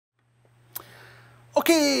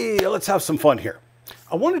Okay, let's have some fun here.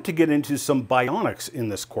 I wanted to get into some bionics in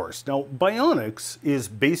this course. Now, bionics is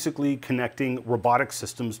basically connecting robotic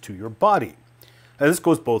systems to your body. Now, this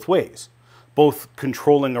goes both ways, both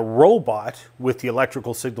controlling a robot with the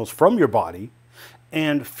electrical signals from your body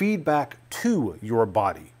and feedback to your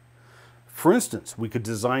body. For instance, we could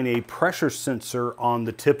design a pressure sensor on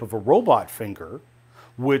the tip of a robot finger,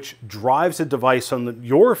 which drives a device on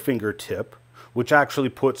your fingertip, which actually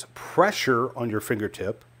puts pressure on your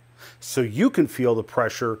fingertip, so you can feel the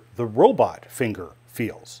pressure the robot finger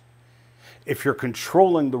feels. If you're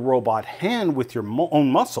controlling the robot hand with your own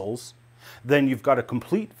muscles, then you've got a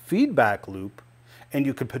complete feedback loop, and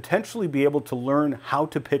you could potentially be able to learn how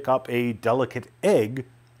to pick up a delicate egg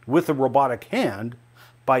with a robotic hand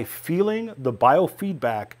by feeling the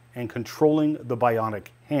biofeedback and controlling the bionic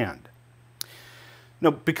hand. Now,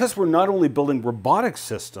 because we're not only building robotic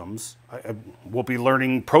systems, we'll be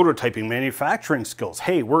learning prototyping, manufacturing skills.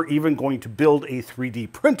 Hey, we're even going to build a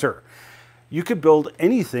 3D printer. You could build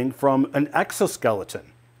anything from an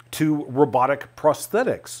exoskeleton to robotic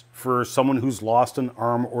prosthetics for someone who's lost an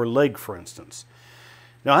arm or leg, for instance.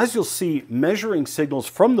 Now, as you'll see, measuring signals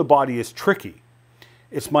from the body is tricky.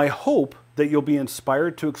 It's my hope that you'll be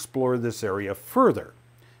inspired to explore this area further.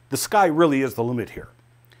 The sky really is the limit here.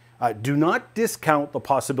 Do not discount the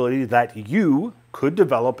possibility that you could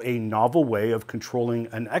develop a novel way of controlling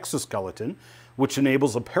an exoskeleton, which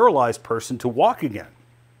enables a paralyzed person to walk again.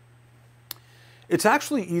 It's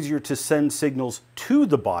actually easier to send signals to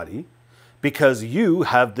the body because you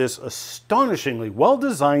have this astonishingly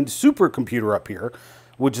well-designed supercomputer up here,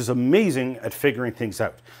 which is amazing at figuring things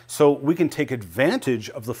out. So we can take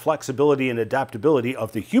advantage of the flexibility and adaptability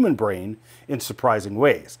of the human brain in surprising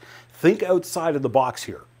ways. Think outside of the box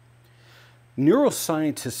here.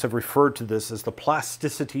 Neuroscientists have referred to this as the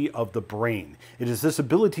plasticity of the brain. It is this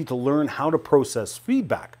ability to learn how to process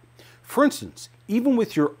feedback. For instance, even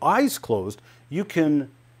with your eyes closed, you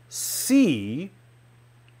can see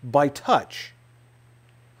by touch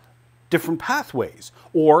different pathways,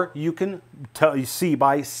 or you can see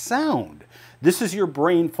by sound. This is your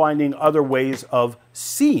brain finding other ways of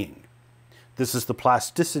seeing. This is the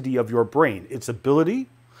plasticity of your brain. Its ability,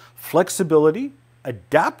 flexibility,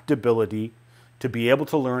 adaptability to be able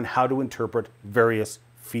to learn how to interpret various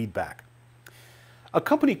feedback. A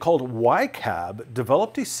company called YCAB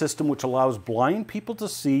developed a system which allows blind people to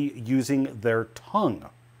see using their tongue.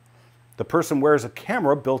 The person wears a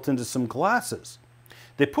camera built into some glasses.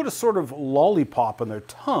 They put a sort of lollipop on their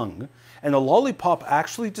tongue, and the lollipop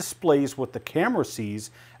actually displays what the camera sees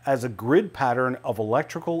as a grid pattern of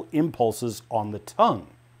electrical impulses on the tongue.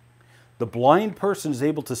 The blind person is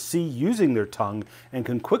able to see using their tongue and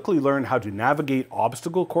can quickly learn how to navigate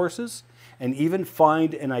obstacle courses and even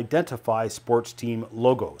find and identify sports team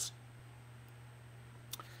logos.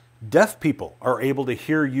 Deaf people are able to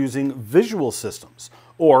hear using visual systems,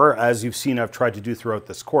 or, as you've seen I've tried to do throughout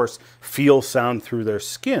this course, feel sound through their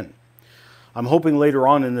skin. I'm hoping later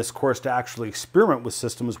on in this course to actually experiment with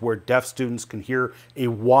systems where deaf students can hear a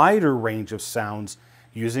wider range of sounds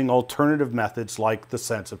using alternative methods like the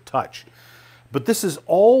sense of touch. But this is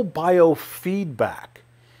all biofeedback,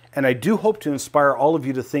 and I do hope to inspire all of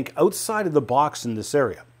you to think outside of the box in this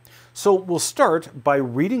area. So we'll start by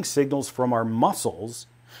reading signals from our muscles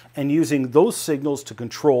and using those signals to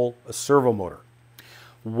control a servo motor.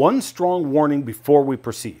 One strong warning before we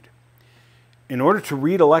proceed. In order to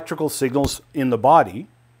read electrical signals in the body,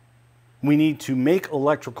 we need to make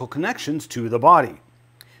electrical connections to the body.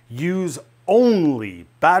 Use only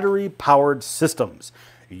battery-powered systems.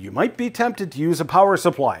 You might be tempted to use a power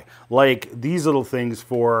supply, like these little things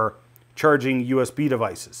for charging USB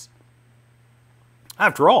devices.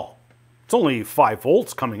 After all, it's only 5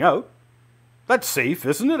 volts coming out. That's safe,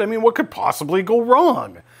 isn't it? I mean, what could possibly go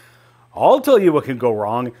wrong? I'll tell you what can go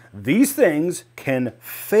wrong. These things can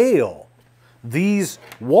fail. These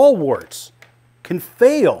wall warts can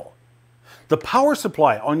fail. The power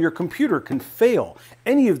supply on your computer can fail.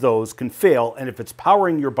 Any of those can fail, and if it's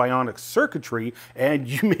powering your Bionics circuitry and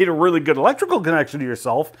you made a really good electrical connection to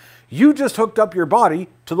yourself, you just hooked up your body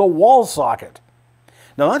to the wall socket.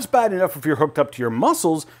 Now that's bad enough if you're hooked up to your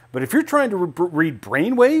muscles, but if you're trying to read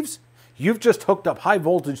brain waves, you've just hooked up high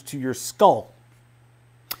voltage to your skull.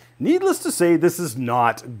 Needless to say, this is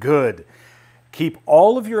not good. Keep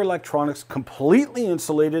all of your electronics completely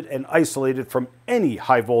insulated and isolated from any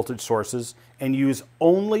high voltage sources and use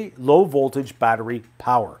only low voltage battery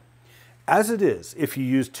power. As it is, if you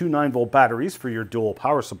use 2 9-volt batteries for your dual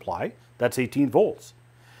power supply, that's 18 volts.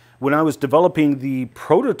 When I was developing the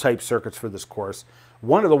prototype circuits for this course,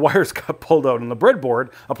 one of the wires got pulled out on the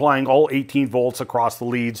breadboard, applying all 18 volts across the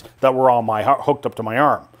leads that were on my hooked up to my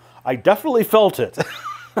arm. I definitely felt it.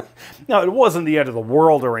 Now, it wasn't the end of the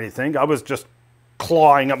world or anything. I was just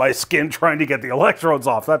clawing at my skin trying to get the electrodes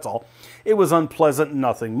off, that's all. It was unpleasant,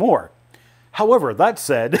 nothing more. However, that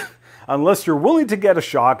said, unless you're willing to get a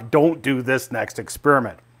shock, don't do this next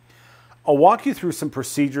experiment. I'll walk you through some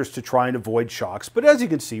procedures to try and avoid shocks, but as you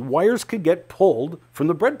can see, wires can get pulled from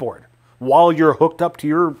the breadboard while you're hooked up to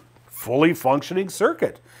your fully functioning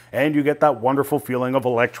circuit, and you get that wonderful feeling of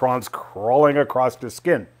electrons crawling across your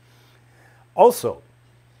skin. Also,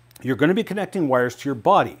 you're going to be connecting wires to your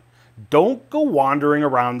body. Don't go wandering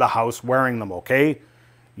around the house wearing them, okay?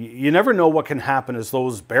 You never know what can happen, as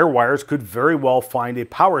those bare wires could very well find a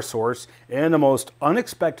power source in the most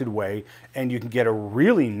unexpected way, and you can get a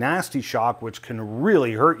really nasty shock which can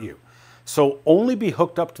really hurt you. So only be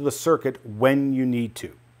hooked up to the circuit when you need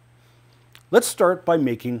to. Let's start by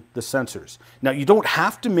making the sensors. Now, you don't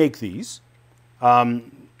have to make these.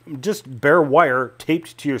 Just bare wire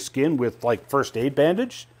taped to your skin with like first aid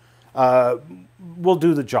bandage will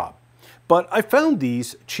do the job. But I found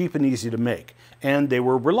these cheap and easy to make, and they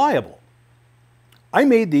were reliable. I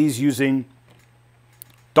made these using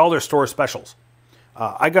dollar store specials.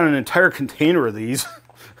 I got an entire container of these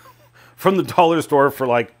from the dollar store for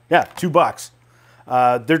like, yeah,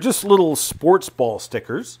 $2. They're just little sports ball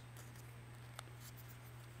stickers,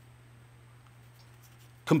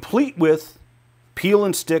 complete with peel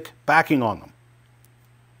and stick backing on them.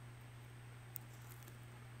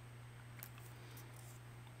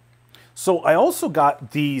 So I also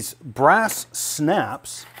got these brass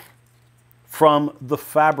snaps from the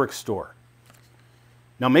fabric store.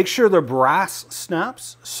 Now make sure they're brass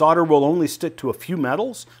snaps. Solder will only stick to a few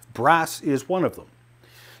metals. Brass is one of them.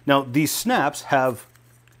 Now these snaps have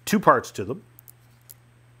two parts to them,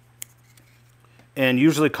 and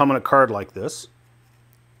usually come in a card like this.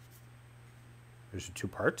 There's your two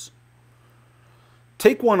parts.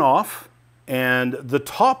 Take one off, and the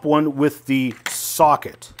top one with the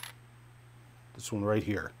socket. This one right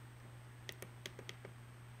here.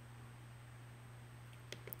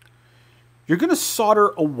 You're going to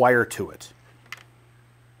solder a wire to it.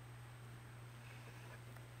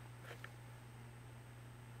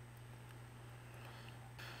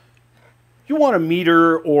 You want a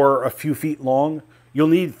meter or a few feet long. You'll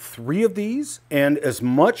need 3 of these, and as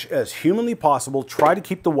much as humanly possible, try to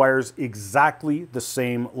keep the wires exactly the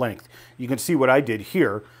same length. You can see what I did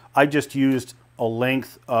here. I just used a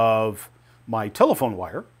length of my telephone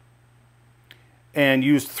wire and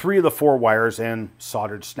used 3 of the 4 wires and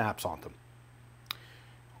soldered snaps on them.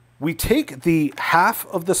 We take the half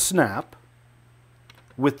of the snap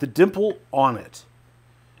with the dimple on it,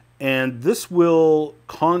 and this will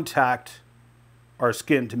contact our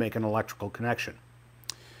skin to make an electrical connection.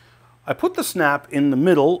 I put the snap in the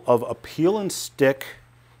middle of a peel and stick,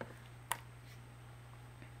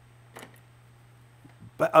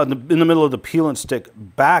 in the middle of the peel and stick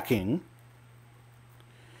backing,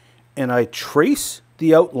 and I trace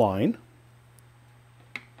the outline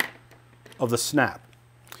of the snap.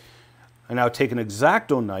 I now take an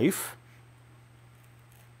X-Acto knife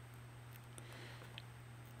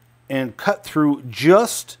and cut through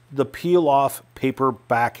just the peel-off paper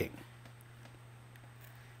backing.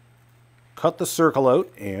 Cut the circle out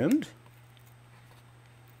and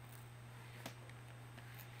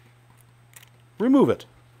remove it.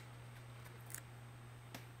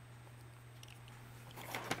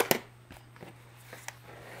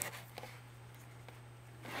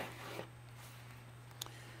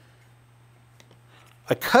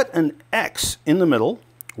 I cut an X in the middle,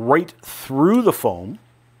 right through the foam.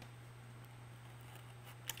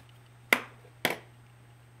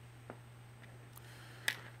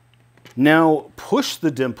 Now push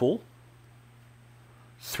the dimple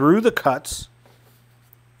through the cuts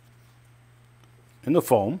in the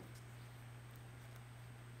foam,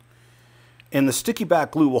 and the sticky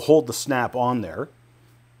back glue will hold the snap on there.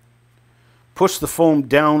 Push the foam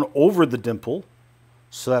down over the dimple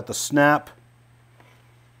so that the snap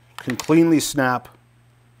can cleanly snap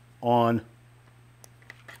on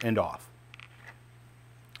and off.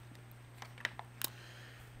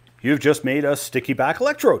 You've just made a sticky back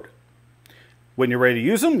electrode. When you're ready to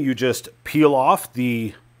use them, you just peel off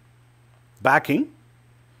the backing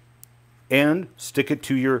and stick it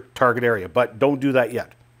to your target area, but don't do that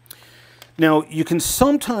yet. Now, you can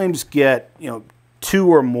sometimes get, 2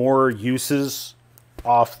 or more uses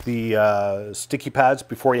off the sticky pads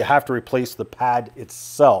before you have to replace the pad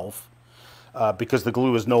itself because the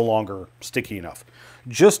glue is no longer sticky enough.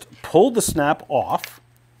 Just pull the snap off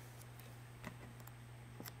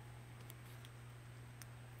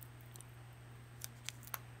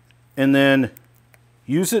and then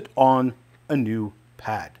use it on a new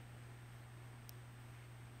pad.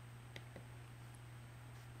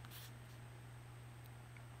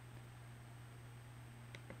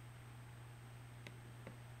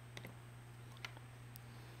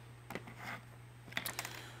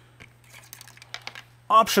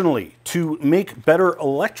 Optionally, to make better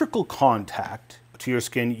electrical contact to your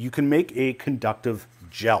skin, you can make a conductive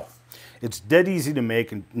gel. It's dead easy to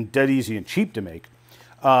make and dead easy and cheap to make.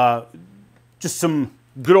 Just some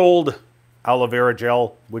good old aloe vera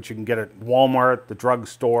gel, which you can get at Walmart, the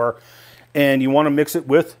drugstore, and you want to mix it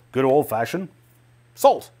with good old-fashioned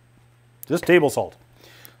salt, just table salt.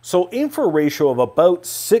 So aim for a ratio of about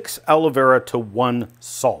 6 aloe vera to 1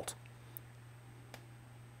 salt.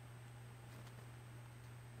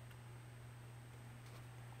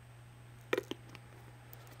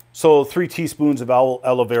 So 3 teaspoons of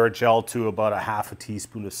aloe vera gel to about 1/2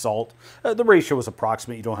 teaspoon of salt. The ratio is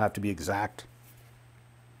approximate, you don't have to be exact.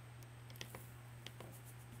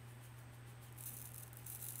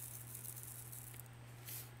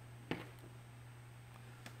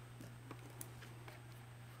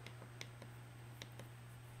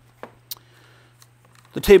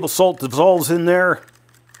 The table salt dissolves in there,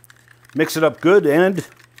 mix it up good, and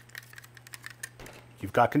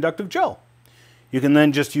you've got conductive gel. You can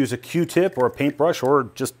then just use a Q-tip or a paintbrush, or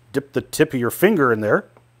just dip the tip of your finger in there.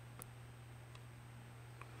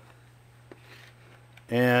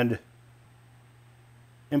 And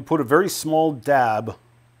put a very small dab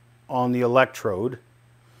on the electrode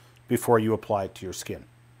before you apply it to your skin.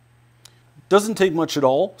 Doesn't take much at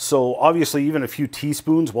all, so obviously even a few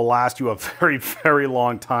teaspoons will last you a very, very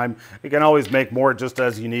long time. You can always make more just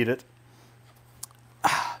as you need it.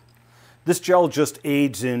 This gel just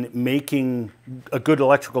aids in making a good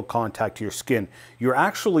electrical contact to your skin. You're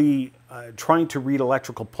actually trying to read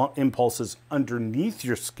electrical impulses underneath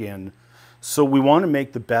your skin, so we want to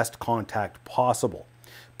make the best contact possible.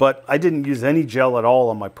 But I didn't use any gel at all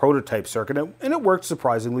on my prototype circuit, and it worked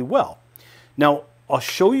surprisingly well. Now, I'll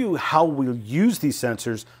show you how we'll use these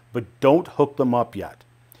sensors, but don't hook them up yet.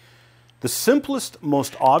 The simplest,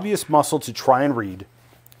 most obvious muscle to try and read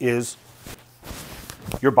is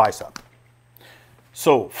your bicep.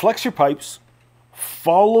 So flex your pipes,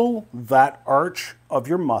 follow that arch of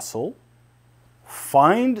your muscle,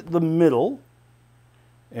 find the middle,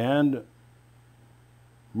 and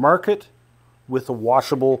mark it with a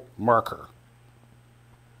washable marker.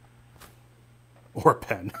 Or a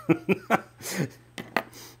pen.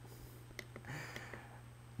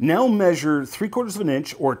 Now measure 3/4 of an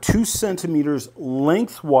inch or 2 centimeters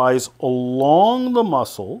lengthwise along the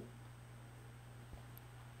muscle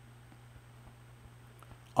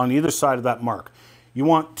on either side of that mark. You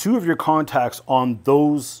want 2 of your contacts on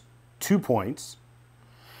those 2 points,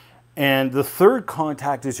 and the third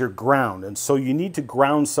contact is your ground, and so you need to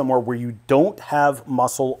ground somewhere where you don't have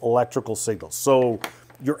muscle electrical signals. So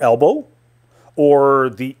your elbow, or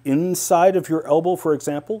the inside of your elbow, for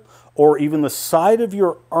example, or even the side of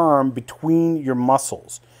your arm between your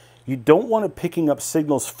muscles. You don't want it picking up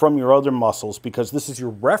signals from your other muscles, because this is your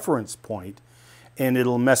reference point and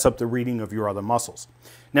it'll mess up the reading of your other muscles.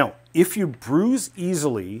 Now, if you bruise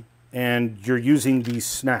easily and you're using these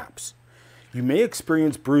snaps, you may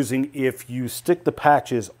experience bruising if you stick the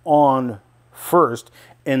patches on first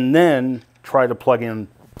and then try to plug in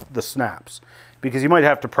the snaps, because you might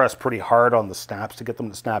have to press pretty hard on the snaps to get them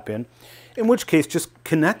to snap in which case just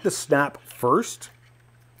connect the snap first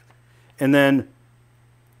and then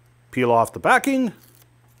peel off the backing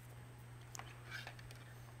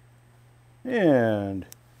and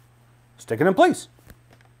stick it in place.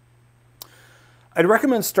 I'd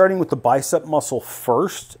recommend starting with the bicep muscle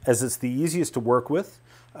first, as it's the easiest to work with.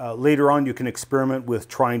 Later on, you can experiment with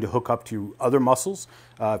trying to hook up to other muscles.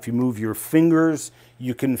 If you move your fingers,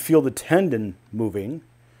 you can feel the tendon moving,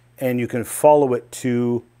 and you can follow it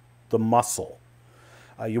to the muscle.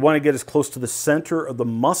 You want to get as close to the center of the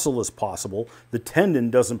muscle as possible. The tendon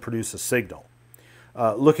doesn't produce a signal.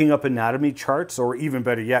 Looking up anatomy charts, or even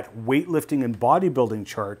better yet, weightlifting and bodybuilding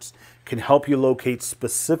charts, can help you locate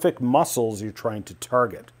specific muscles you're trying to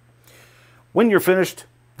target. When you're finished,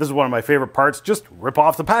 this is one of my favorite parts, just rip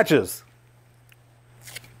off the patches.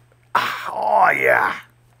 Oh yeah,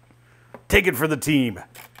 take it for the team.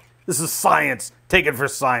 This is science, take it for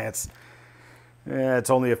science. It's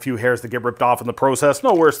only a few hairs that get ripped off in the process,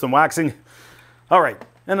 no worse than waxing. All right,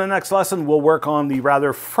 in the next lesson, we'll work on the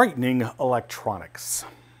rather frightening electronics.